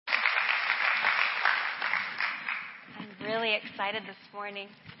Really excited this morning.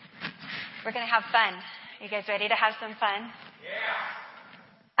 We're going to have fun. Are you guys ready to have some fun?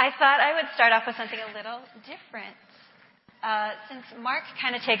 Yeah. I thought I would start off with something a little different. Since Mark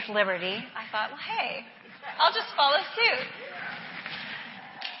kind of takes liberty, I thought, well, hey, I'll just follow suit.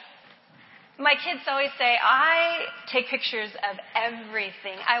 My kids always say, I take pictures of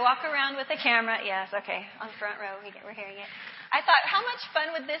everything. I walk around with a camera. Yes, okay, on the front row, we're hearing it. I thought, how much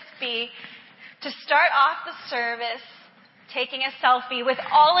fun would this be to start off the service taking a selfie with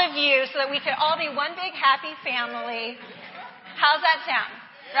all of you so that we could all be one big happy family. How's that sound?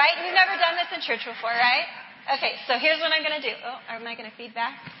 Right? You've never done this in church before, right? Okay, so here's what I'm going to do. Oh, am I going to feed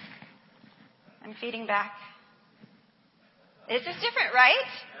back? I'm feeding back. This is different, right?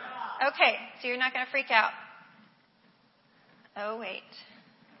 Okay, so you're not going to freak out. Oh, wait.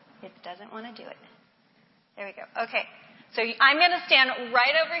 It doesn't want to do it. There we go. Okay, so I'm going to stand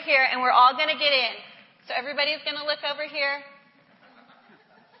right over here, and we're all going to get in. So everybody's going to look over here.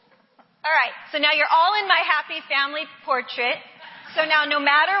 All right, so now you're all in my happy family portrait. So now no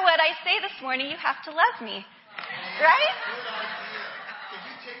matter what I say this morning, you have to love me. Right?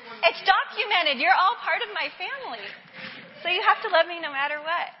 It's documented. You're all part of my family. So you have to love me no matter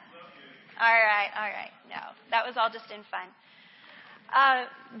what. All right. No, that was all just in fun.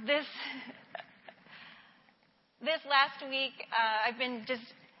 This last week, I've been just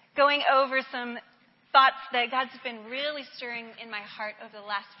going over some thoughts that God's been really stirring in my heart over the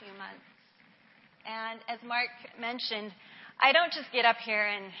last few months. And as Mark mentioned, I don't just get up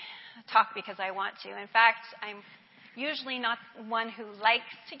here and talk because I want to. In fact, I'm usually not one who likes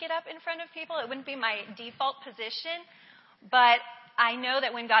to get up in front of people. It wouldn't be my default position. But I know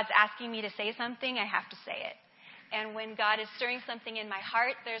that when God's asking me to say something, I have to say it. And when God is stirring something in my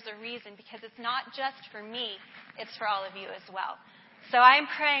heart, there's a reason, because it's not just for me, it's for all of you as well. So I'm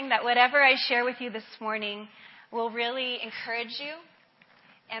praying that whatever I share with you this morning will really encourage you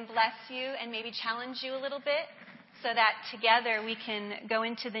and bless you and maybe challenge you a little bit, so that together we can go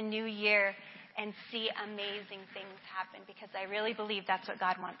into the new year and see amazing things happen, because I really believe that's what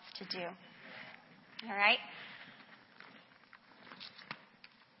God wants to do. All right?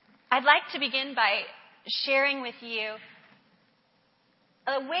 I'd like to begin by sharing with you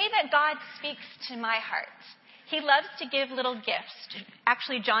a way that God speaks to my heart. He loves to give little gifts.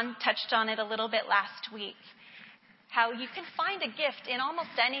 Actually, John touched on it a little bit last week. How you can find a gift in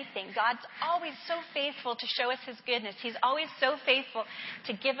almost anything. God's always so faithful to show us His goodness. He's always so faithful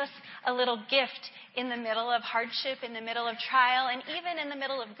to give us a little gift in the middle of hardship, in the middle of trial, and even in the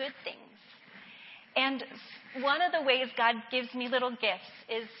middle of good things. And one of the ways God gives me little gifts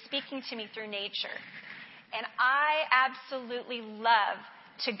is speaking to me through nature. And I absolutely love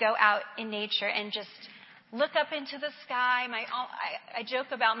to go out in nature and just look up into the sky. I joke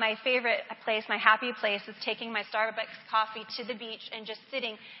about my favorite place, my happy place, is taking my Starbucks coffee to the beach and just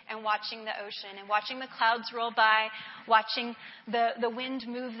sitting and watching the ocean and watching the clouds roll by, watching the wind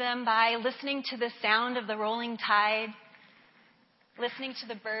move them by, listening to the sound of the rolling tide, listening to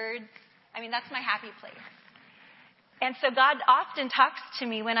the birds. I mean, that's my happy place. And so God often talks to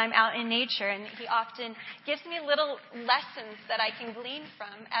me when I'm out in nature, and He often gives me little lessons that I can glean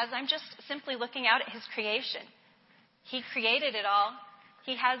from as I'm just simply looking out at His creation. He created it all.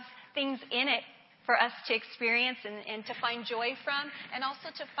 He has things in it for us to experience and to find joy from, and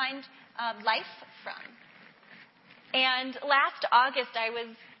also to find life from. And last August, I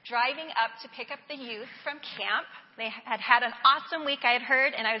was driving up to pick up the youth from camp. They had an awesome week, I had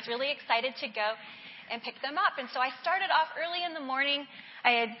heard, and I was really excited to go and pick them up. And so I started off early in the morning.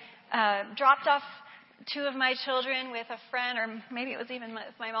 I had dropped off two of my children with a friend, or maybe it was even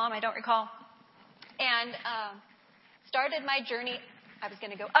with my mom, I don't recall, and started my journey. I was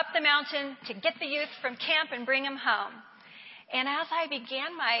going to go up the mountain to get the youth from camp and bring them home. And as I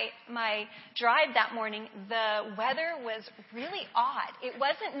began my drive that morning, the weather was really odd. It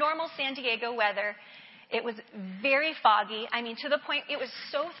wasn't normal San Diego weather. It was very foggy. I mean, to the point it was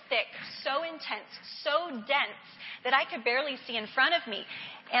so thick, so intense, so dense that I could barely see in front of me.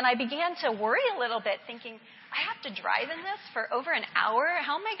 And I began to worry a little bit, thinking, I have to drive in this for over an hour?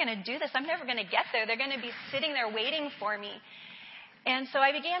 How am I going to do this? I'm never going to get there. They're going to be sitting there waiting for me. And so I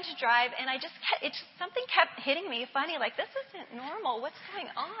began to drive, and something kept hitting me funny, like, this isn't normal. What's going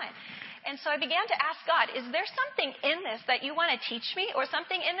on? And so I began to ask God, is there something in this that you want to teach me, or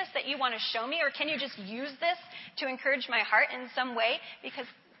something in this that you want to show me, or can you just use this to encourage my heart in some way? Because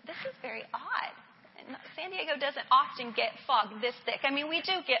this is very odd. And San Diego doesn't often get fog this thick. I mean, we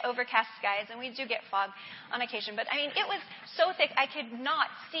do get overcast skies, and we do get fog on occasion. But, I mean, it was so thick I could not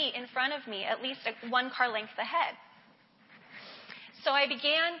see in front of me, at least one car length ahead. So I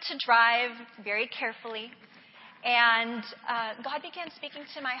began to drive very carefully. And God began speaking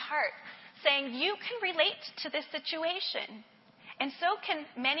to my heart, saying, you can relate to this situation. And so can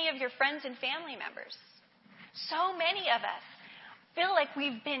many of your friends and family members. So many of us feel like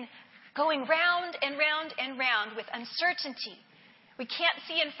we've been going round and round and round with uncertainty. We can't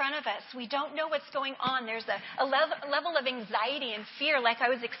see in front of us. We don't know what's going on. There's a level of anxiety and fear like I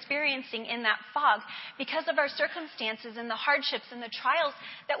was experiencing in that fog because of our circumstances and the hardships and the trials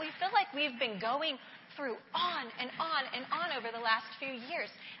that we feel like we've been going through on and on and on over the last few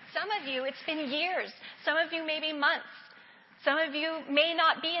years. Some of you, it's been years. Some of you, maybe months. Some of you may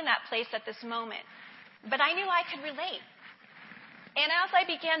not be in that place at this moment. But I knew I could relate. And as I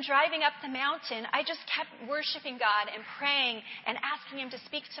began driving up the mountain, I just kept worshiping God and praying and asking Him to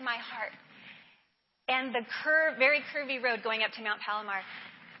speak to my heart. And the very curvy road going up to Mount Palomar,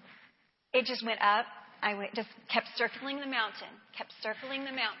 it just went up. Just kept circling the mountain, kept circling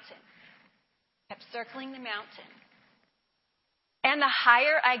the mountain, kept circling the mountain. And the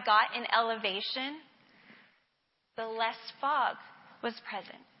higher I got in elevation, the less fog was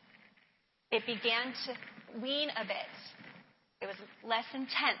present. It began to wean a bit. It was less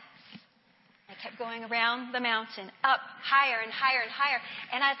intense. I kept going around the mountain, up higher and higher and higher.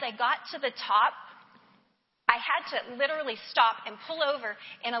 And as I got to the top, I had to literally stop and pull over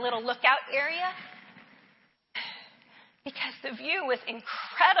in a little lookout area because the view was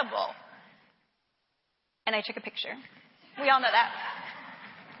incredible. And I took a picture. We all know that.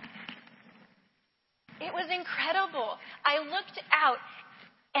 It was incredible. I looked out,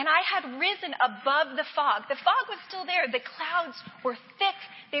 and I had risen above the fog. The fog was still there. The clouds were thick.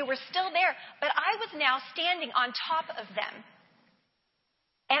 They were still there. But I was now standing on top of them.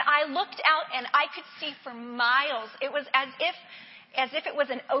 And I looked out, and I could see for miles. It was as if it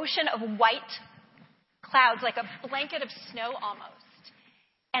was an ocean of white clouds, like a blanket of snow almost.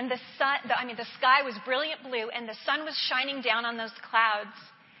 And the sky was brilliant blue, and the sun was shining down on those clouds.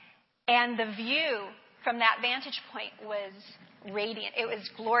 And the view from that vantage point was radiant. It was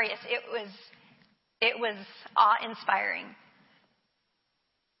glorious. It was awe-inspiring.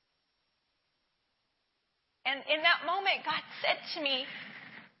 And in that moment, God said to me,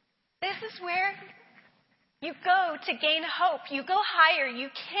 this is where you go to gain hope. You go higher. You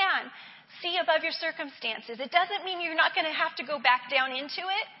can see above your circumstances. It doesn't mean you're not going to have to go back down into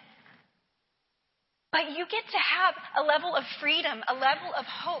it. But you get to have a level of freedom, a level of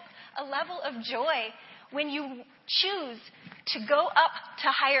hope, a level of joy when you choose to go up to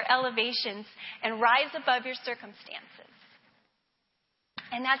higher elevations and rise above your circumstances.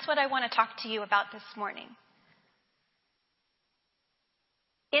 And that's what I want to talk to you about this morning.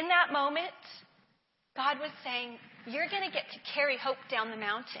 In that moment, God was saying, you're going to get to carry hope down the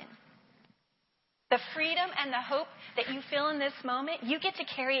mountain. The freedom and the hope that you feel in this moment, you get to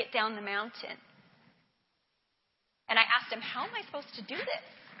carry it down the mountain. And I asked Him, how am I supposed to do this?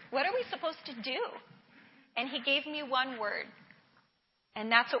 What are we supposed to do? And He gave me one word.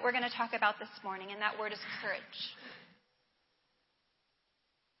 And that's what we're going to talk about this morning. And that word is courage.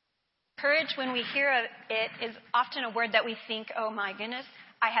 Courage, when we hear it, is often a word that we think, oh my goodness,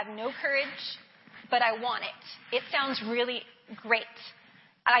 I have no courage, but I want it. It sounds really great.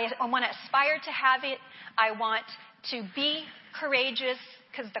 I want to aspire to have it. I want to be courageous,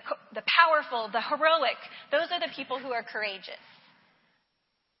 because the powerful, the heroic, those are the people who are courageous.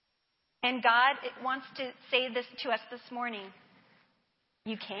 And God wants to say this to us this morning.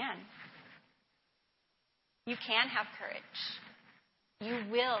 You can. You can have courage.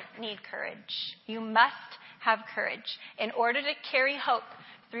 You will need courage. You must have courage in order to carry hope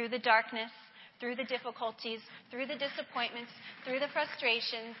through the darkness, through the difficulties, through the disappointments, through the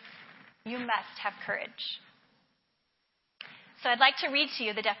frustrations. You must have courage. So I'd like to read to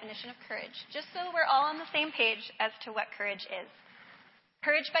you the definition of courage, just so we're all on the same page as to what courage is.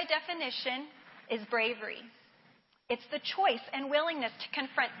 Courage, by definition, is bravery. It's the choice and willingness to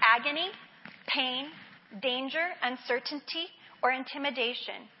confront agony, pain, danger, uncertainty, or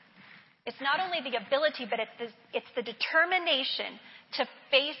intimidation. It's not only the ability, but it's the determination to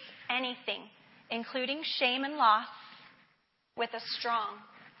face anything, including shame and loss, with a strong,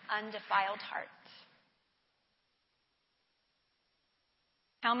 undefiled heart.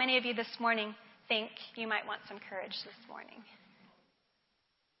 How many of you this morning think you might want some courage this morning?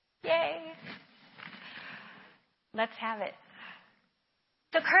 Yay! Let's have it.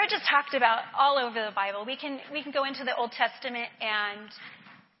 So courage is talked about all over the Bible. We can go into the Old Testament,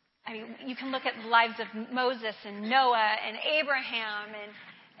 and you can look at the lives of Moses and Noah and Abraham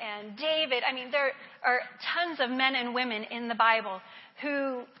and David. There are tons of men and women in the Bible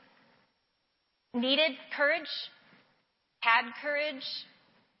who needed courage, had courage,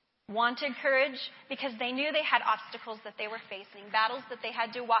 wanted courage because they knew they had obstacles that they were facing, battles that they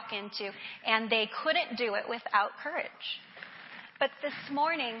had to walk into, and they couldn't do it without courage. But this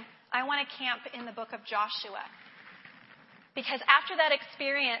morning, I want to camp in the book of Joshua. Because after that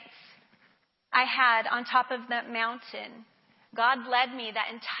experience I had on top of that mountain, God led me that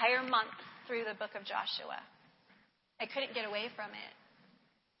entire month through the book of Joshua. I couldn't get away from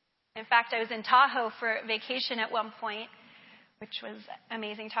it. In fact, I was in Tahoe for vacation at one point, which was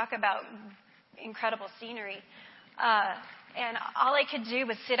amazing. Talk about incredible scenery. And all I could do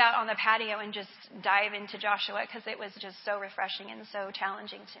was sit out on the patio and just dive into Joshua because it was just so refreshing and so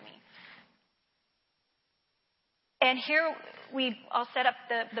challenging to me. And here I'll set up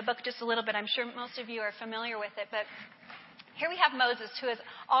the book just a little bit. I'm sure most of you are familiar with it. But here we have Moses, who has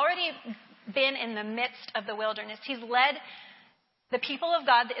already been in the midst of the wilderness. He's led the people of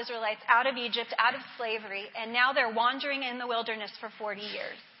God, the Israelites, out of Egypt, out of slavery. And now they're wandering in the wilderness for 40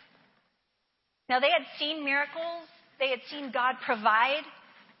 years. Now they had seen miracles. They had seen God provide.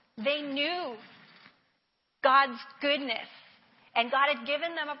 They knew God's goodness. And God had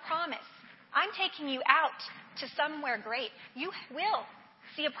given them a promise. I'm taking you out to somewhere great. You will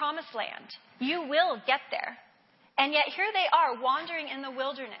see a promised land. You will get there. And yet here they are wandering in the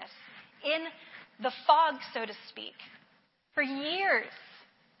wilderness, in the fog, so to speak, for years.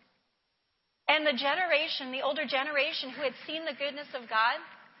 And the older generation who had seen the goodness of God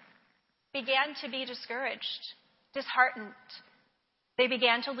began to be discouraged, disheartened. They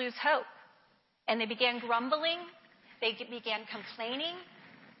began to lose hope. And they began grumbling. They began complaining.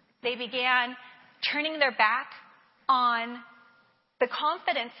 They began turning their back on the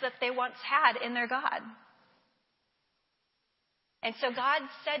confidence that they once had in their God. And so God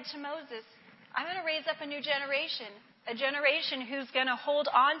said to Moses, I'm going to raise up a new generation, a generation who's going to hold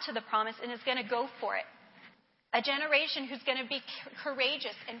on to the promise and is going to go for it. A generation who's going to be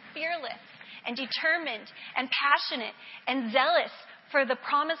courageous and fearless and determined and passionate and zealous for the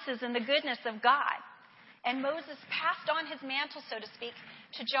promises and the goodness of God. And Moses passed on his mantle, so to speak,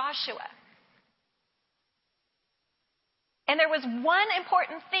 to Joshua. And there was one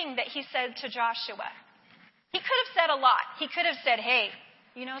important thing that he said to Joshua. He could have said a lot. He could have said, hey,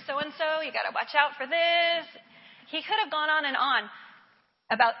 you know, so-and-so, you got to watch out for this. He could have gone on and on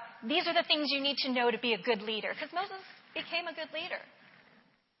about these are the things you need to know to be a good leader. Because Moses became a good leader.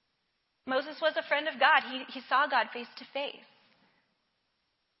 Moses was a friend of God. He saw God face to face.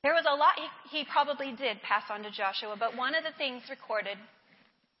 There was a lot he probably did pass on to Joshua, but one of the things recorded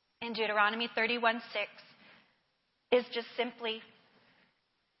in Deuteronomy 31:6 is just simply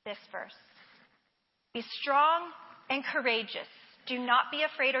this verse. Be strong and courageous. Do not be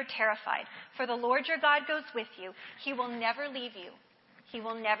afraid or terrified, for the Lord your God goes with you. He will never leave you. He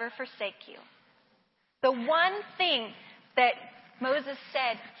will never forsake you. The one thing that Moses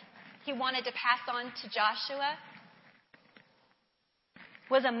said he wanted to pass on to Joshua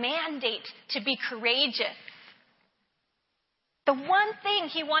was a mandate to be courageous. The one thing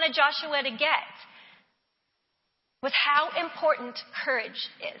he wanted Joshua to get was how important courage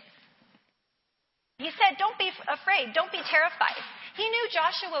is. He said, don't be afraid. Don't be terrified. He knew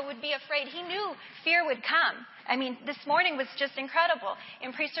Joshua would be afraid. He knew fear would come. I mean, this morning was just incredible.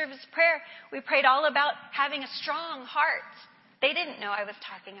 In pre-service prayer, we prayed all about having a strong heart. They didn't know I was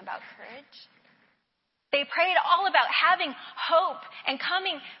talking about courage. They prayed all about having hope and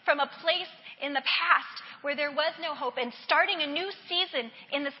coming from a place in the past where there was no hope and starting a new season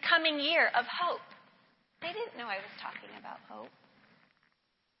in this coming year of hope. They didn't know I was talking about hope.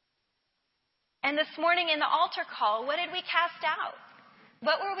 And this morning in the altar call, what did we cast out?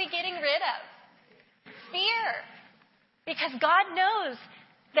 What were we getting rid of? Fear. Because God knows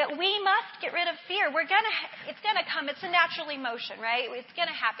that we must get rid of fear. It's going to come. It's a natural emotion, right? It's going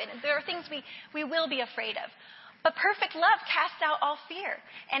to happen. There are things we will be afraid of. But perfect love casts out all fear.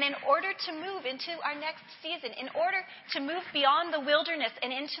 And in order to move into our next season, in order to move beyond the wilderness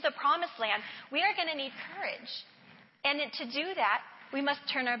and into the promised land, we are going to need courage. And to do that, we must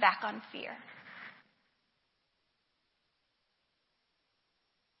turn our back on fear.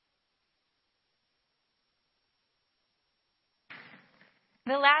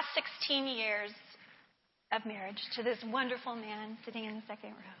 The last 16 years of marriage to this wonderful man sitting in the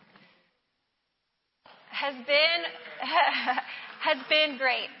second row has been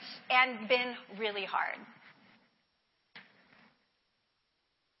great and been really hard.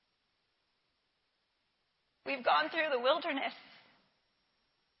 We've gone through the wilderness.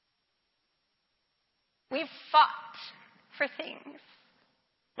 We've fought for things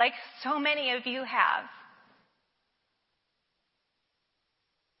like so many of you have.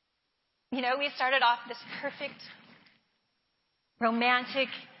 You know, we started off this perfect, romantic,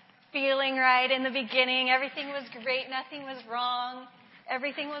 feeling right in the beginning. Everything was great. Nothing was wrong.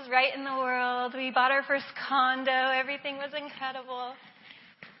 Everything was right in the world. We bought our first condo. Everything was incredible.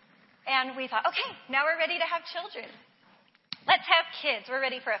 And we thought, okay, now we're ready to have children. Let's have kids. We're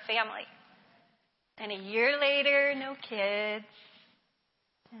ready for a family. And a year later, no kids.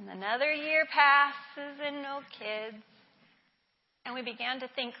 And another year passes and no kids. And we began to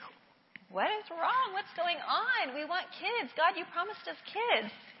think, what is wrong? What's going on? We want kids. God, you promised us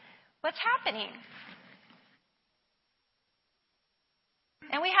kids. What's happening?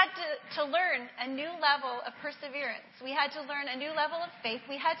 And we had to learn a new level of perseverance. We had to learn a new level of faith.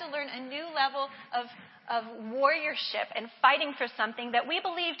 We had to learn a new level of warriorship and fighting for something that we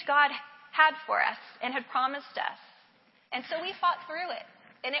believed God had for us and had promised us. And so we fought through it.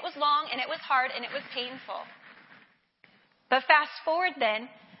 And it was long, and it was hard, and it was painful. But fast forward then,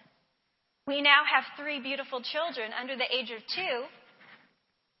 we now have 3 beautiful children under the age of 2.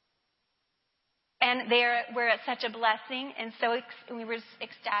 And we're at such a blessing, and so we were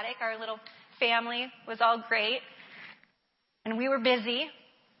ecstatic. Our little family was all great. And we were busy,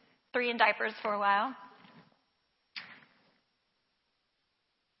 3 in diapers for a while.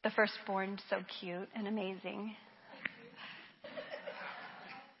 The firstborn, so cute and amazing.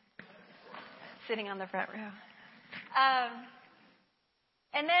 Sitting on the front row.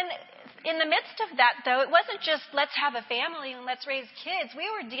 And then in the midst of that, though, it wasn't just let's have a family and let's raise kids. We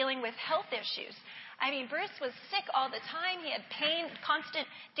were dealing with health issues. I mean, Bruce was sick all the time. He had pain, constant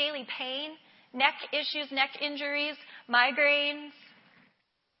daily pain, neck issues, neck injuries, migraines.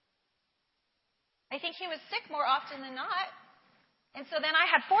 I think he was sick more often than not. And so then I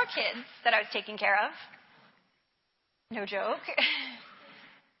had 4 kids that I was taking care of. No joke.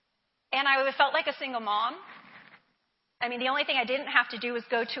 And I felt like a single mom. I mean, the only thing I didn't have to do was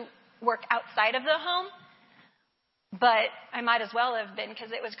go to work outside of the home. But I might as well have been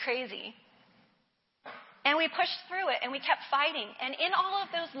because it was crazy. And we pushed through it and we kept fighting. And in all of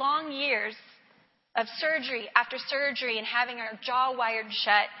those long years of surgery after surgery and having our jaw wired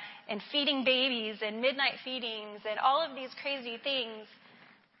shut and feeding babies and midnight feedings and all of these crazy things,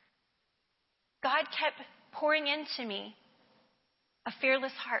 God kept pouring into me a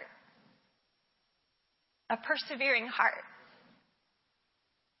fearless heart. A persevering heart.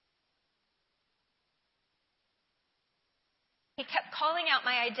 He kept calling out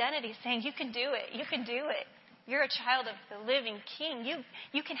my identity, saying, you can do it. You can do it. You're a child of the living King. You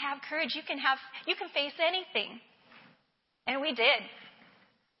can have courage. You can face anything. And we did.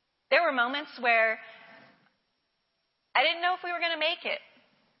 There were moments where I didn't know if we were going to make it.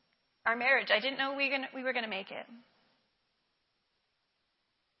 Our marriage, I didn't know we were going to make it.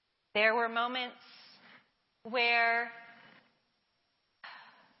 There were moments where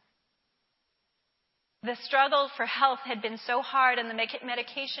the struggle for health had been so hard and the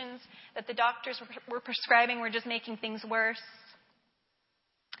medications that the doctors were prescribing were just making things worse,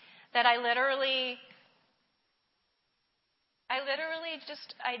 that I literally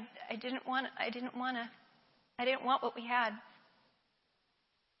didn't want what we had.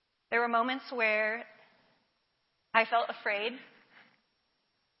 There were moments where I felt afraid.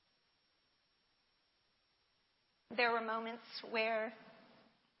 There were moments where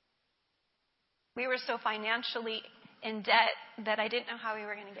we were so financially in debt that I didn't know how we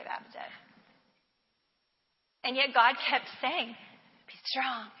were going to get out of debt. And yet God kept saying, be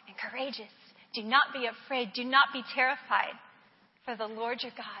strong and courageous. Do not be afraid. Do not be terrified. For the Lord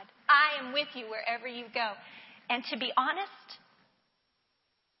your God, I am with you wherever you go. And to be honest,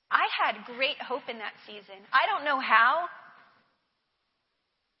 I had great hope in that season. I don't know how,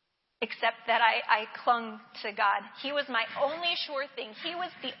 except that I clung to God. He was my only sure thing. He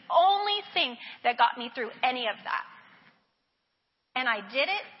was the only thing that got me through any of that. And I did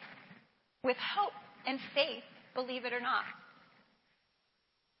it with hope and faith, believe it or not.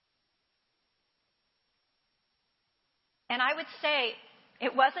 And I would say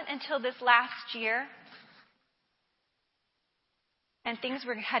it wasn't until this last year and things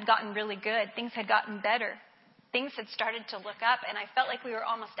had gotten really good. Things had gotten better. Things had started to look up, and I felt like we were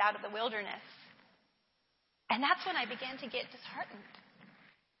almost out of the wilderness. And that's when I began to get disheartened.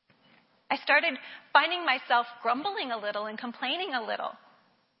 I started finding myself grumbling a little and complaining a little.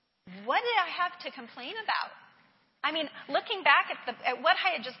 What did I have to complain about? I mean, looking back at what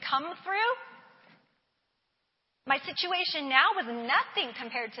I had just come through, my situation now was nothing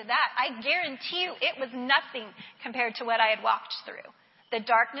compared to that. I guarantee you it was nothing compared to what I had walked through. The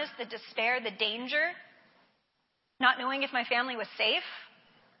darkness, the despair, the danger, not knowing if my family was safe.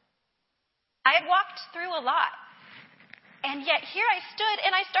 I had walked through a lot. And yet here I stood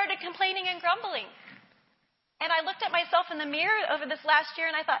and I started complaining and grumbling. And I looked at myself in the mirror over this last year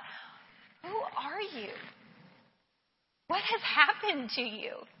and I thought, who are you? What has happened to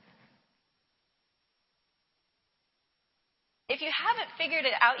you? If you haven't figured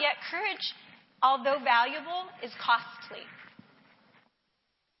it out yet, courage, although valuable, is costly.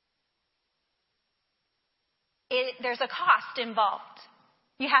 There's a cost involved.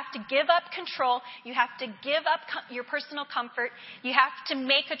 You have to give up control. You have to give up your personal comfort. You have to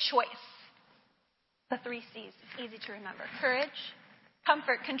make a choice. The 3 C's. It's easy to remember. Courage,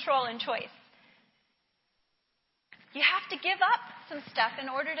 comfort, control, and choice. You have to give up some stuff in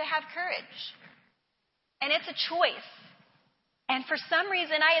order to have courage. And it's a choice. And for some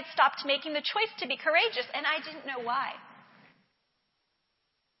reason, I had stopped making the choice to be courageous, and I didn't know why.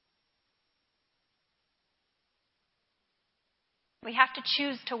 We have to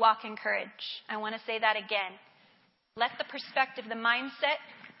choose to walk in courage. I want to say that again. Let the perspective, the mindset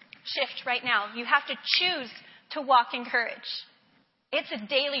shift right now. You have to choose to walk in courage. It's a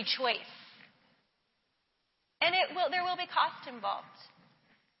daily choice. And there will be cost involved.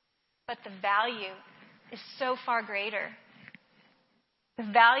 But the value is so far greater. The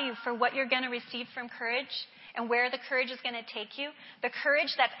value for what you're going to receive from courage and where the courage is going to take you. The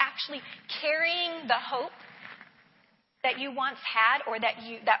courage that's actually carrying the hope that you once had, or that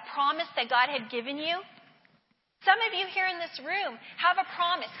promise that God had given you. Some of you here in this room have a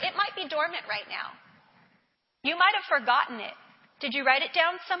promise. It might be dormant right now. You might have forgotten it. Did you write it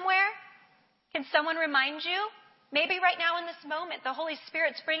down somewhere? Can someone remind you? Maybe right now in this moment, the Holy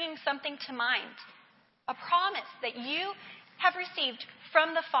Spirit's bringing something to mind. A promise that you have received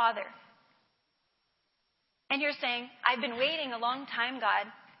from the Father. And you're saying, I've been waiting a long time, God.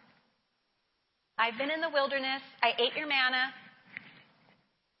 I've been in the wilderness. I ate your manna.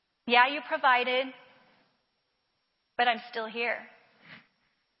 Yeah, you provided. But I'm still here.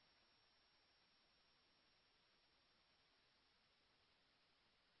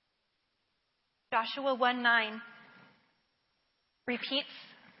 Joshua 1:9 repeats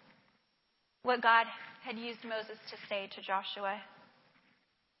what God had used Moses to say to Joshua.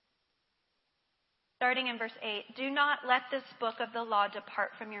 Starting in verse 8, do not let this book of the law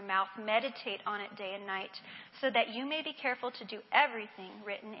depart from your mouth. Meditate on it day and night, so that you may be careful to do everything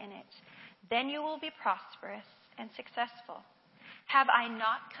written in it. Then you will be prosperous and successful. Have I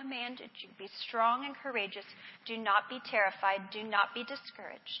not commanded you? Be strong and courageous. Do not be terrified. Do not be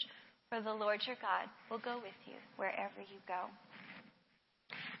discouraged. For the Lord your God will go with you wherever you go.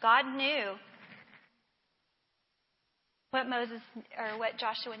 God knew what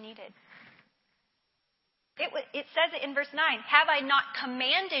Joshua needed. It says it in verse 9. Have I not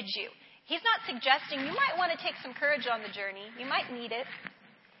commanded you? He's not suggesting you might want to take some courage on the journey. You might need it.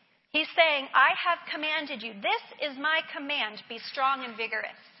 He's saying, I have commanded you. This is my command. Be strong and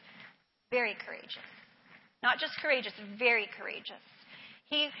vigorous. Very courageous. Not just courageous, very courageous.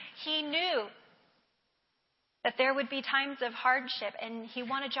 He knew that there would be times of hardship, and he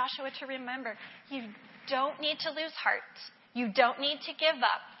wanted Joshua to remember, you don't need to lose heart. You don't need to give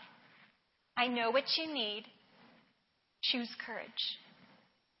up. I know what you need. Choose courage.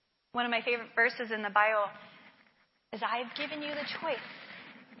 One of my favorite verses in the Bible is, I have given you the choice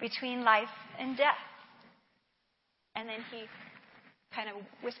between life and death. And then he kind of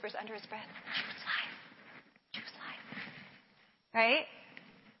whispers under his breath, choose life. Choose life. Right?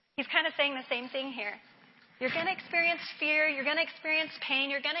 He's kind of saying the same thing here. You're going to experience fear. You're going to experience pain.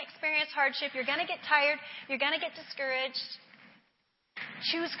 You're going to experience hardship. You're going to get tired. You're going to get discouraged.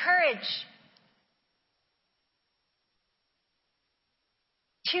 Choose courage.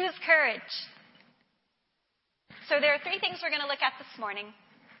 Choose courage. So there are 3 things we're going to look at this morning.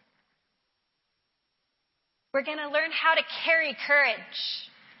 We're going to learn how to carry courage.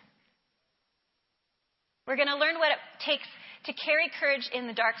 We're going to learn what it takes to carry courage in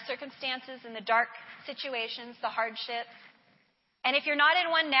the dark circumstances, in the dark situations, the hardships. And if you're not in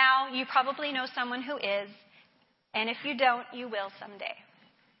one now, you probably know someone who is. And if you don't, you will someday.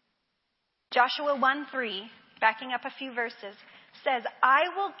 Joshua 1:3, backing up a few verses, says, I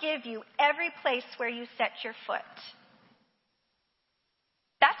will give you every place where you set your foot.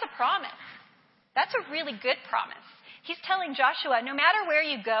 That's a promise. That's a really good promise. He's telling Joshua, no matter where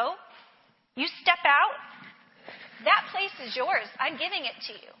you go, you step out, that place is yours. I'm giving it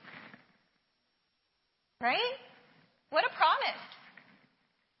to you. Right? What a promise.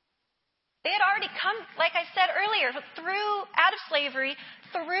 They had already come, like I said earlier, out of slavery,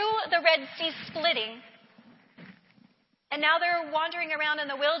 through the Red Sea splitting. And now they're wandering around in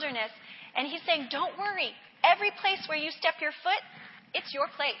the wilderness. And he's saying, don't worry. Every place where you step your foot, it's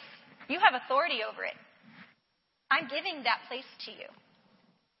your place. You have authority over it. I'm giving that place to you.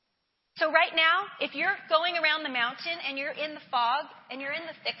 So right now, if you're going around the mountain and you're in the fog and you're in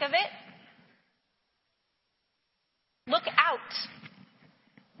the thick of it, look out.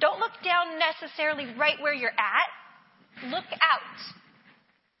 Don't look down necessarily right where you're at. Look out.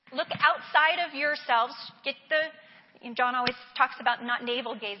 Look outside of yourselves. John always talks about not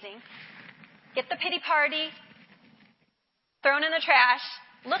navel gazing. Get the pity party thrown in the trash.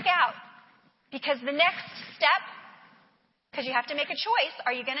 Look out. Because the next step, because you have to make a choice,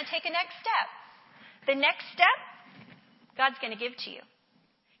 are you going to take a next step? The next step, God's going to give to you.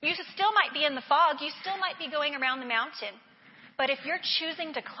 You still might be in the fog. You still might be going around the mountain. But if you're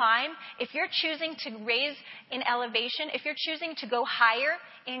choosing to climb, if you're choosing to raise in elevation, if you're choosing to go higher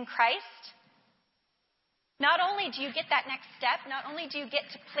in Christ, not only do you get that next step, not only do you get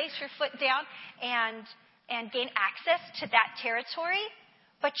to place your foot down and gain access to that territory,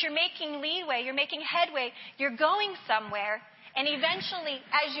 but you're making leeway, you're making headway, you're going somewhere, and eventually,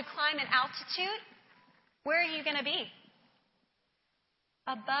 as you climb in altitude, where are you going to be?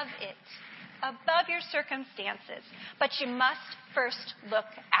 Above it, above your circumstances. But you must first look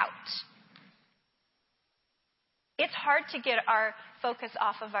out. It's hard to get our focus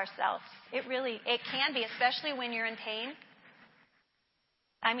off of ourselves. It can be, especially when you're in pain.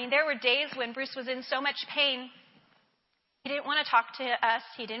 I mean, there were days when Bruce was in so much pain, he didn't want to talk to us.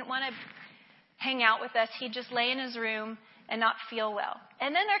 He didn't want to hang out with us. He'd just lay in his room and not feel well.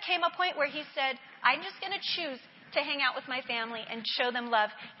 And then there came a point where he said, I'm just going to choose to hang out with my family and show them love,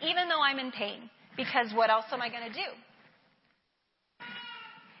 even though I'm in pain. Because what else am I going to do?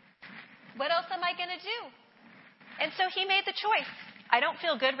 What else am I going to do? And so he made the choice. I don't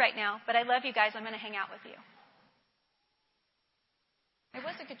feel good right now, but I love you guys. I'm going to hang out with you. It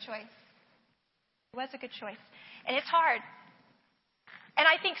was a good choice. It was a good choice. And it's hard. And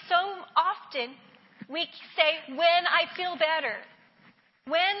I think so often we say, when I feel better,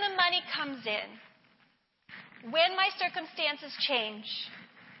 when the money comes in, when my circumstances change,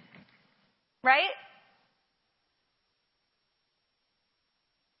 right?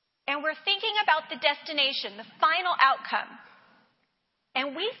 And we're thinking about the destination, the final outcome.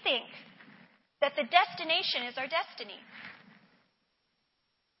 And we think that the destination is our destiny.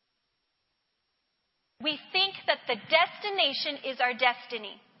 We think that the destination is our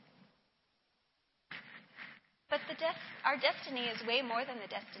destiny. But our destiny is way more than the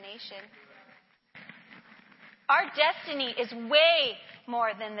destination. Our destiny is way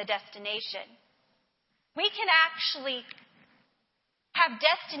more than the destination. We can actually have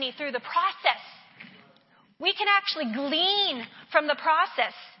destiny through the process. We can actually glean from the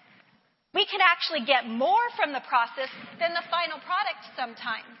process. We can actually get more from the process than the final product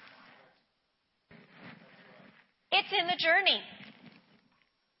sometimes. It's in the journey.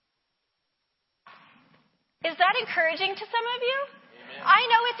 Is that encouraging to some of you? Amen. I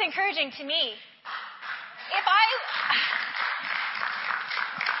know it's encouraging to me.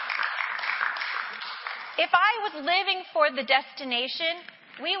 If I was living for the destination,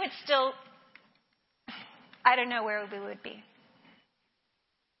 we would still, I don't know where we would be.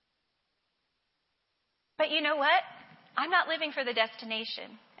 But you know what? I'm not living for the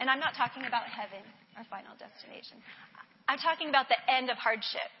destination. And I'm not talking about heaven, our final destination. I'm talking about the end of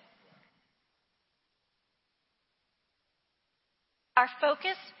hardship. Our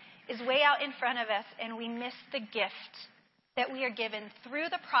focus is way out in front of us, and we miss the gift that we are given through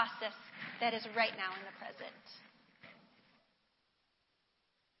the process that is right now in the present.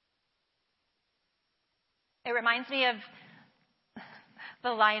 It reminds me of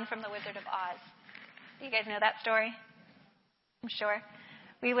the Lion from The Wizard of Oz. You guys know that story? I'm sure.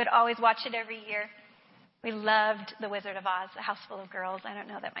 We would always watch it every year. We loved The Wizard of Oz, a house full of girls. I don't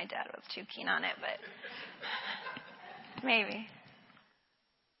know that my dad was too keen on it, but maybe.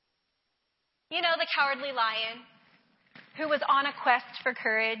 You know, the cowardly lion who was on a quest for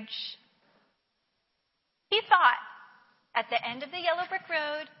courage. He thought, at the end of the yellow brick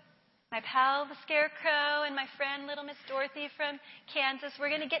road, my pal the Scarecrow and my friend little Miss Dorothy from Kansas,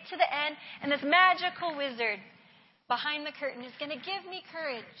 we're going to get to the end, and this magical wizard behind the curtain is going to give me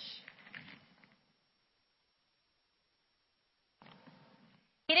courage.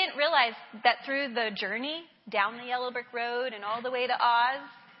 He didn't realize that through the journey down the yellow brick road and all the way to Oz,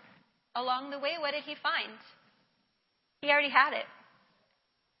 along the way, what did he find? He already had it.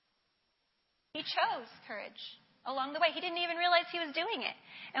 He chose courage along the way. He didn't even realize he was doing it.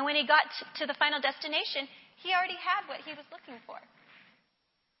 And when he got to the final destination, he already had what he was looking for.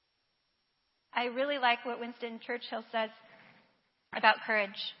 I really like what Winston Churchill says about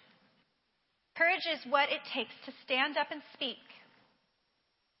courage. Courage is what it takes to stand up and speak.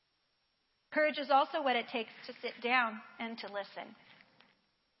 Courage is also what it takes to sit down and to listen.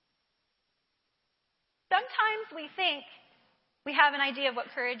 Sometimes we think we have an idea of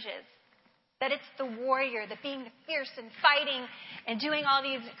what courage is. That it's the warrior, that being fierce and fighting and doing all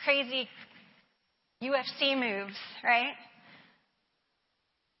these crazy UFC moves, right?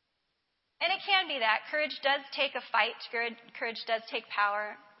 And it can be that. Courage does take a fight. Courage does take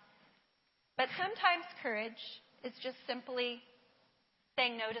power. But sometimes courage is just simply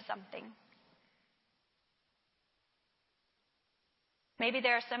saying no to something. Maybe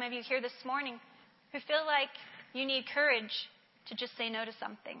there are some of you here this morning who feel like you need courage to just say no to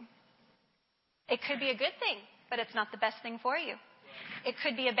something. It could be a good thing, but it's not the best thing for you. It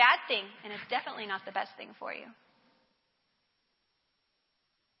could be a bad thing, and it's definitely not the best thing for you.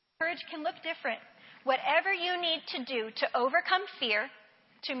 Courage can look different. Whatever you need to do to overcome fear,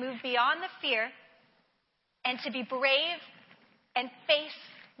 to move beyond the fear, and to be brave and face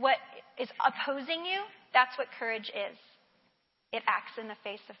what is opposing you, that's what courage is. It acts in the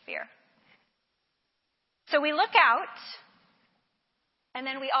face of fear. So we look out, and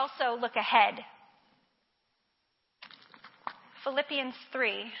then we also look ahead. Philippians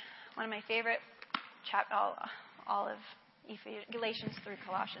 3, one of my favorite chapters, all of Galatians through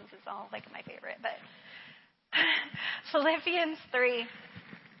Colossians is all like my favorite, but Philippians 3,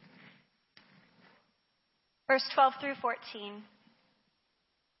 verse 12 through 14.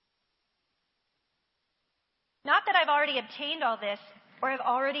 Not that I've already obtained all this or have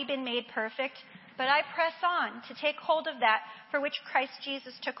already been made perfect, but I press on to take hold of that for which Christ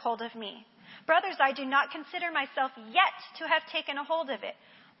Jesus took hold of me. Brothers, I do not consider myself yet to have taken a hold of it,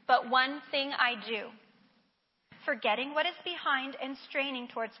 but one thing I do. Forgetting what is behind and straining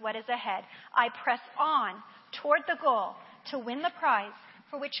towards what is ahead, I press on toward the goal to win the prize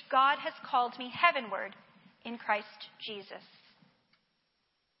for which God has called me heavenward in Christ Jesus.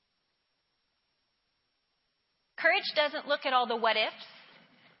 Courage doesn't look at all the what ifs.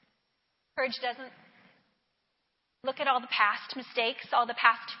 Courage doesn't look at all the past mistakes, all the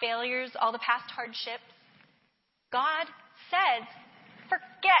past failures, all the past hardships. God says,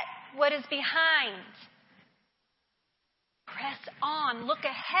 forget what is behind. Press on. Look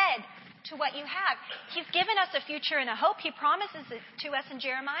ahead to what you have. He's given us a future and a hope. He promises it to us in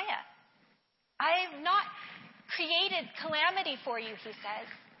Jeremiah. I have not created calamity for you, he says.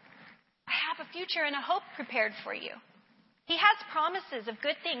 I have a future and a hope prepared for you. He has promises of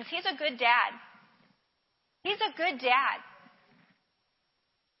good things. He's a good dad. He's a good dad.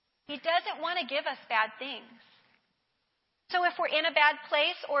 He doesn't want to give us bad things. So if we're in a bad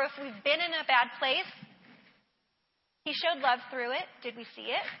place or if we've been in a bad place, he showed love through it. Did we see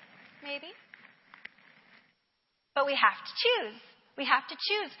it? Maybe. But we have to choose. We have to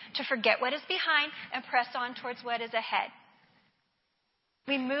choose to forget what is behind and press on towards what is ahead.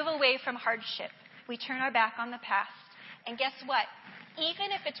 We move away from hardship. We turn our back on the past. And guess what?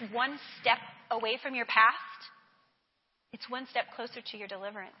 Even if it's one step away from your past, it's one step closer to your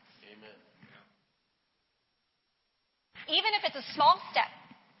deliverance. Amen. Even if it's a small step.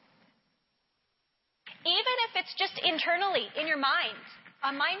 Even if it's just internally in your mind,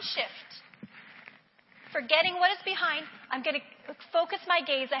 a mind shift. Forgetting what is behind, I'm going to focus my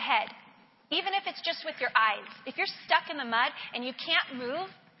gaze ahead. Even if it's just with your eyes. If you're stuck in the mud and you can't move,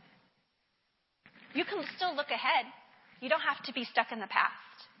 you can still look ahead. You don't have to be stuck in the past.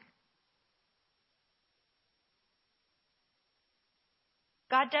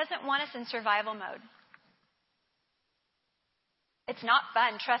 God doesn't want us in survival mode. It's not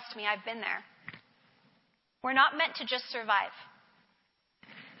fun. Trust me, I've been there. We're not meant to just survive.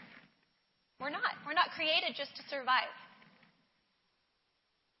 We're not. We're not created just to survive.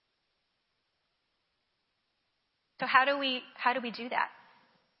 So how do we do that?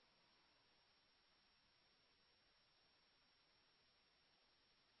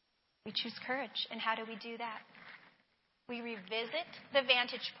 We choose courage. And how do we do that? We revisit the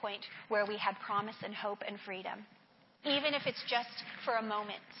vantage point where we had promise and hope and freedom, even if it's just for a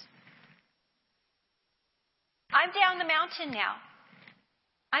moment. I'm down the mountain now.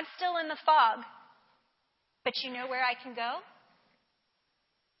 I'm still in the fog. But you know where I can go?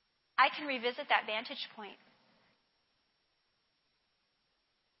 I can revisit that vantage point.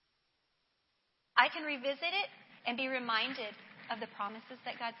 I can revisit it and be reminded of the promises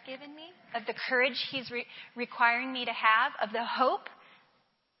that God's given me, of the courage He's requiring me to have, of the hope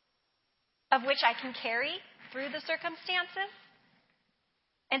of which I can carry through the circumstances.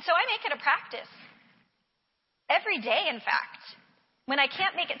 And so I make it a practice. Every day, in fact. When I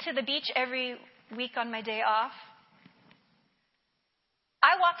can't make it to the beach every week on my day off,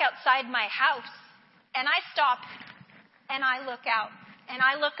 I walk outside my house and I stop and I look out and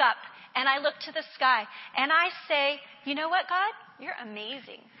I look up and I look to the sky and I say, you know what, God? You're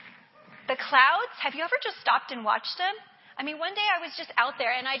amazing. The clouds, have you ever just stopped and watched them? I mean, one day I was just out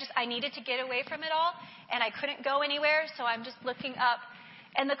there and I needed to get away from it all and I couldn't go anywhere, so I'm just looking up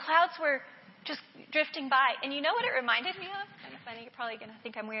and the clouds were just drifting by. And you know what it reminded me of? Kind of funny. You're probably going to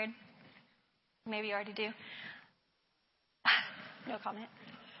think I'm weird. Maybe you already do. No comment.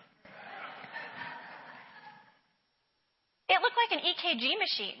 It looked like an EKG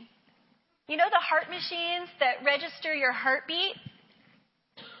machine. You know the heart machines that register your heartbeat?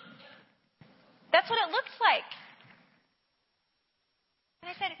 That's what it looks like. And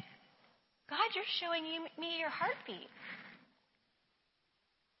I said, God, you're showing me your heartbeat.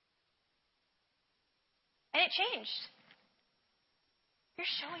 And it changed. You're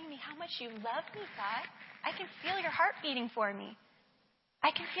showing me how much you love me, God. I can feel your heart beating for me.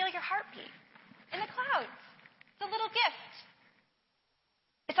 I can feel your heartbeat in the clouds. It's a little gift.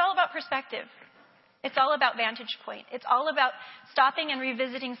 It's all about perspective. It's all about vantage point. It's all about stopping and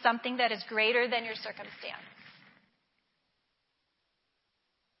revisiting something that is greater than your circumstance.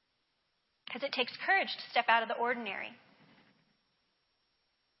 Because it takes courage to step out of the ordinary.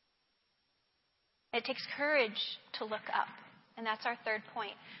 It takes courage to look up. And that's our third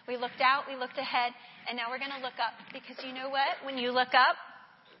point. We looked out, we looked ahead, and now we're going to look up. Because you know what? When you look up,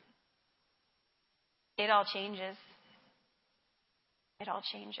 it all changes. It all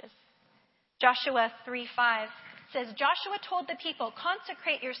changes. Joshua 3:5 says, Joshua told the people,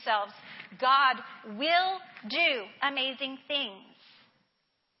 consecrate yourselves. God will do amazing things.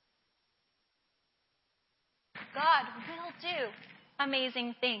 God will do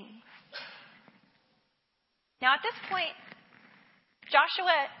amazing things. Now, at this point,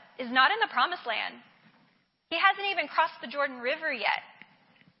 Joshua is not in the promised land. He hasn't even crossed the Jordan River yet.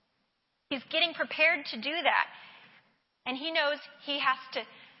 He's getting prepared to do that. And he knows he has to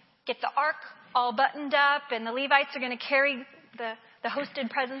get the ark all buttoned up, and the Levites are going to carry the hosted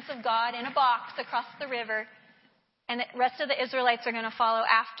presence of God in a box across the river, and the rest of the Israelites are going to follow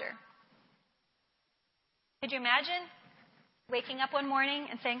after. Could you imagine waking up one morning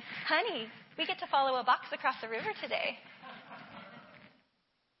and saying, honey, we get to follow a box across the river today?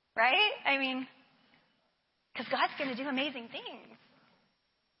 Right? I mean, because God's going to do amazing things.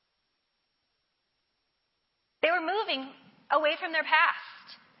 They were moving away from their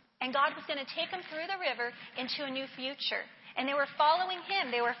past, and God was going to take them through the river into a new future. And they were following Him.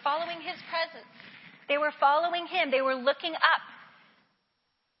 They were following His presence. They were following Him. They were looking up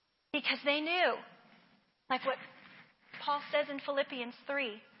because they knew, like what Paul says in Philippians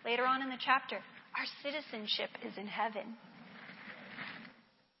 3, later on in the chapter, our citizenship is in heaven.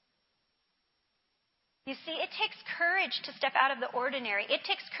 You see, it takes courage to step out of the ordinary. It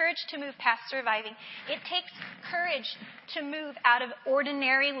takes courage to move past surviving. It takes courage to move out of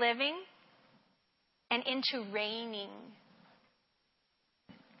ordinary living and into reigning.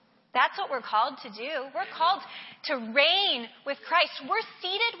 That's what we're called to do. We're called to reign with Christ. We're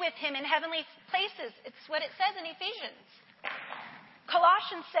seated with Him in heavenly places. It's what it says in Ephesians.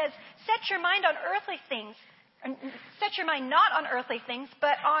 Colossians says, set your mind on earthly things. Set your mind not on earthly things,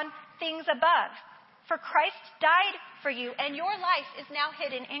 but on things above. For Christ died for you, and your life is now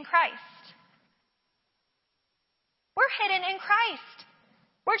hidden in Christ. We're hidden in Christ.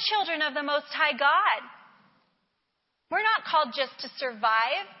 We're children of the Most High God. We're not called just to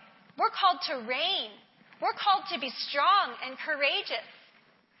survive. We're called to reign. We're called to be strong and courageous.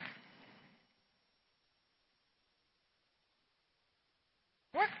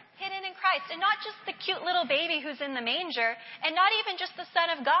 We're hidden in Christ. And not just the cute little baby who's in the manger, and not even just the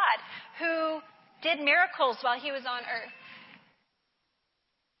Son of God who did miracles while He was on earth.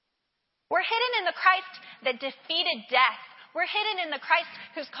 We're hidden in the Christ that defeated death. We're hidden in the Christ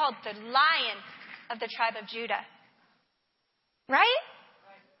who's called the Lion of the tribe of Judah. Right?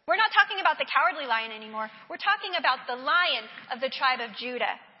 We're not talking about the cowardly lion anymore. We're talking about the Lion of the tribe of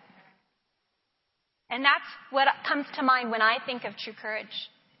Judah. And that's what comes to mind when I think of true courage.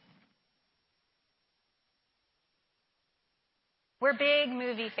 We're big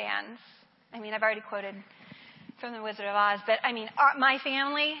movie fans. I mean, I've already quoted from The Wizard of Oz, but I mean, my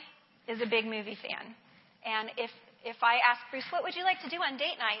family is a big movie fan. And if I ask Bruce, what would you like to do on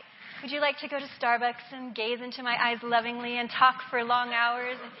date night? Would you like to go to Starbucks and gaze into my eyes lovingly and talk for long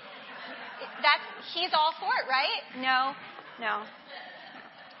hours? He's all for it, right? No.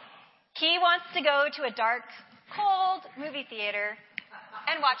 He wants to go to a dark, cold movie theater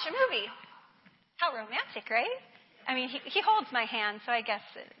and watch a movie. How romantic, right? I mean, he holds my hand, so I guess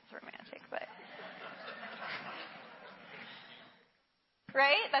it's romantic, but...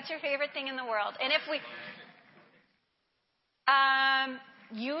 Right? That's your favorite thing in the world. And if we...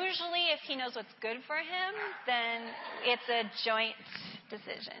 usually, if he knows what's good for him, then it's a joint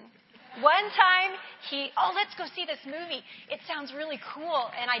decision. One time, let's go see this movie. It sounds really cool.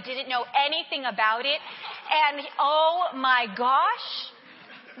 And I didn't know anything about it. And oh my gosh,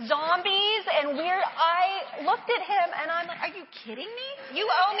 zombies and weird. I looked at him and I'm like, are you kidding me? You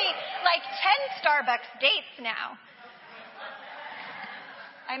owe me like 10 Starbucks dates now.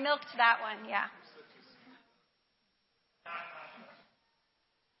 I milked that one, yeah.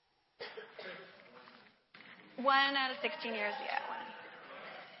 One out of 16 years, yeah.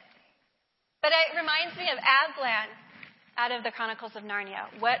 But it reminds me of Aslan out of the Chronicles of Narnia.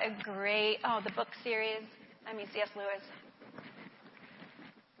 What a great, the book series. C.S. Lewis.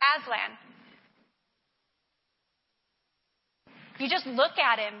 Aslan. You just look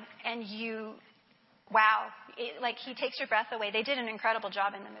at him and wow. He takes your breath away. They did an incredible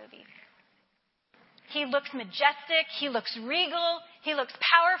job in the movie. He looks majestic. He looks regal. He looks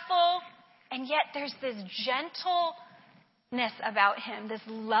powerful. And yet there's this gentleness about him, this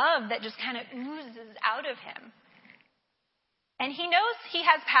love that just kind of oozes out of him. And he knows he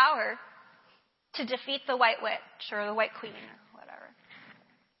has power to defeat the White Witch or the White Queen or whatever.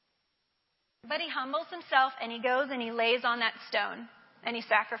 But he humbles himself and he goes and he lays on that stone and he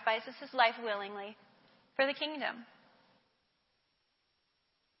sacrifices his life willingly for the kingdom.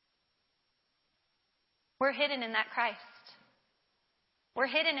 We're hidden in that Christ. We're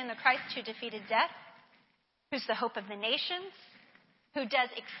hidden in the Christ who defeated death, who's the hope of the nations, who does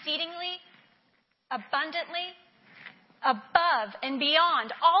exceedingly, abundantly, above and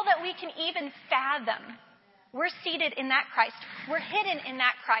beyond all that we can even fathom. We're seated in that Christ. We're hidden in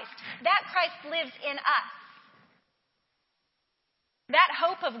that Christ. That Christ lives in us. That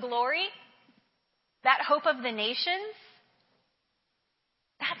hope of glory, that hope of the nations,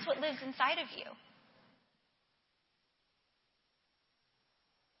 that's what lives inside of you.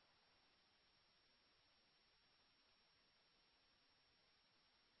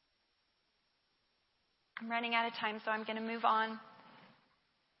 I'm running out of time, so I'm going to move on.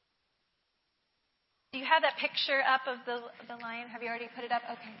 Do you have that picture up of the lion? Have you already put it up?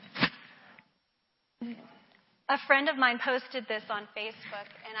 Okay. A friend of mine posted this on Facebook,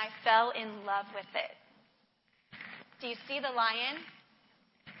 and I fell in love with it. Do you see the lion?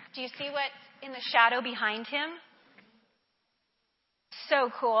 Do you see what's in the shadow behind him?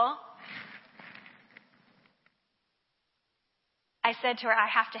 So cool. I said to her, I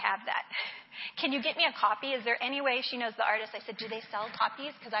have to have that. Can you get me a copy? Is there any way? She knows the artist. I said, do they sell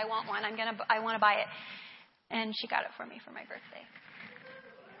copies? Because I want one. I want to buy it. And she got it for me for my birthday.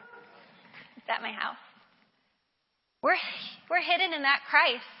 It's at my house. We're hidden in that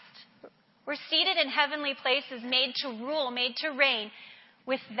Christ. We're seated in heavenly places, made to rule, made to reign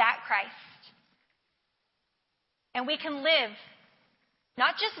with that Christ. And we can live,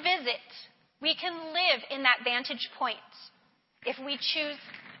 not just visit, we can live in that vantage point if we choose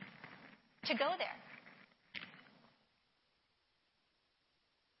to go there.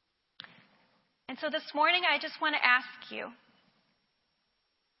 And so this morning, I just want to ask you,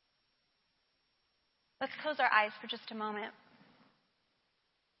 let's close our eyes for just a moment.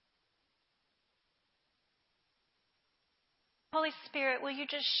 Holy Spirit, will you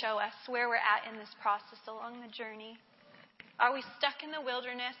just show us where we're at in this process along the journey? Are we stuck in the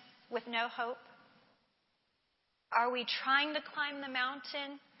wilderness with no hope? Are we trying to climb the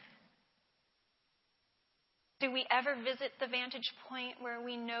mountain? Do we ever visit the vantage point where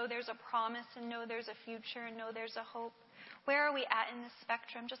we know there's a promise and know there's a future and know there's a hope? Where are we at in this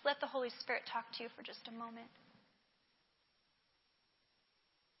spectrum? Just let the Holy Spirit talk to you for just a moment.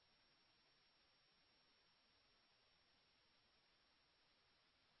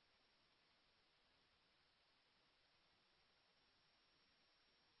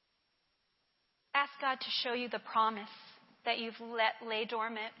 Ask God to show you the promise that you've let lay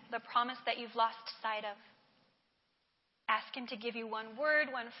dormant, the promise that you've lost sight of. Ask Him to give you one word,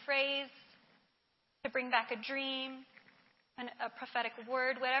 one phrase, to bring back a dream, a prophetic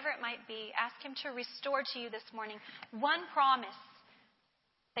word, whatever it might be. Ask Him to restore to you this morning one promise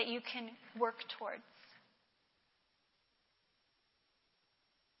that you can work towards.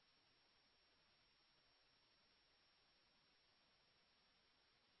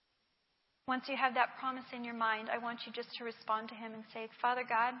 Once you have that promise in your mind, I want you just to respond to Him and say, Father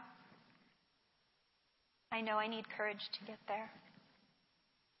God, I know I need courage to get there.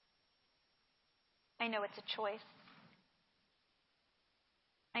 I know it's a choice.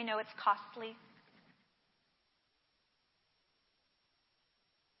 I know it's costly.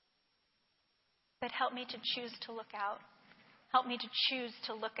 But help me to choose to look out. Help me to choose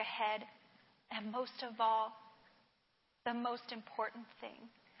to look ahead. And most of all, the most important thing,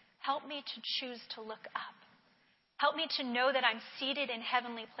 help me to choose to look up. Help me to know that I'm seated in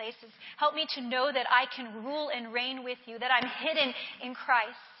heavenly places. Help me to know that I can rule and reign with you, that I'm hidden in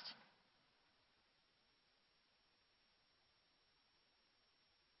Christ.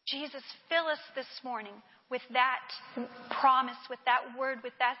 Jesus, fill us this morning with that promise, with that word,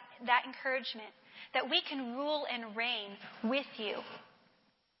 with that encouragement, that we can rule and reign with you.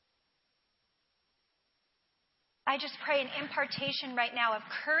 I just pray an impartation right now of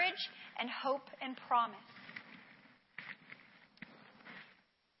courage and hope and promise.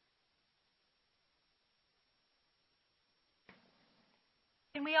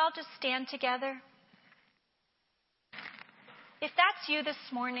 Can we all just stand together? If that's you this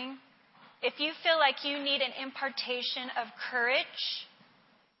morning, if you feel like you need an impartation of courage,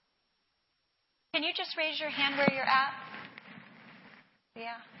 can you just raise your hand where you're at?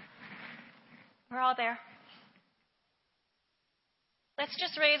 Yeah. We're all there. Let's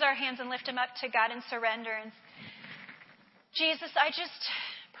just raise our hands and lift them up to God and surrender. And Jesus, I just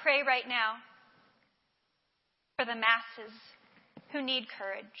pray right now for the masses who need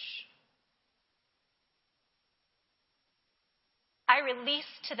courage. I release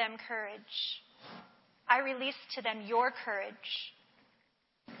to them courage. I release to them your courage.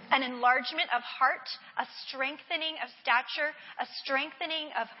 An enlargement of heart, a strengthening of stature, a strengthening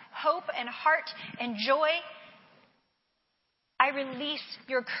of hope and heart and joy. I release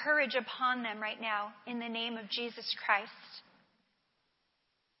your courage upon them right now in the name of Jesus Christ.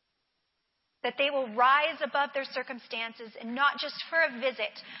 That they will rise above their circumstances, and not just for a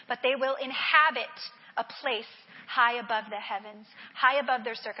visit, but they will inhabit a place high above the heavens, high above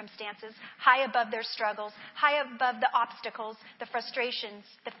their circumstances, high above their struggles, high above the obstacles, the frustrations,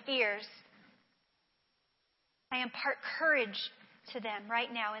 the fears. I impart courage to them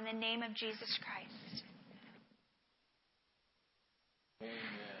right now in the name of Jesus Christ. Amen.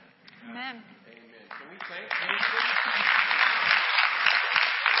 Amen. Amen. Can we thank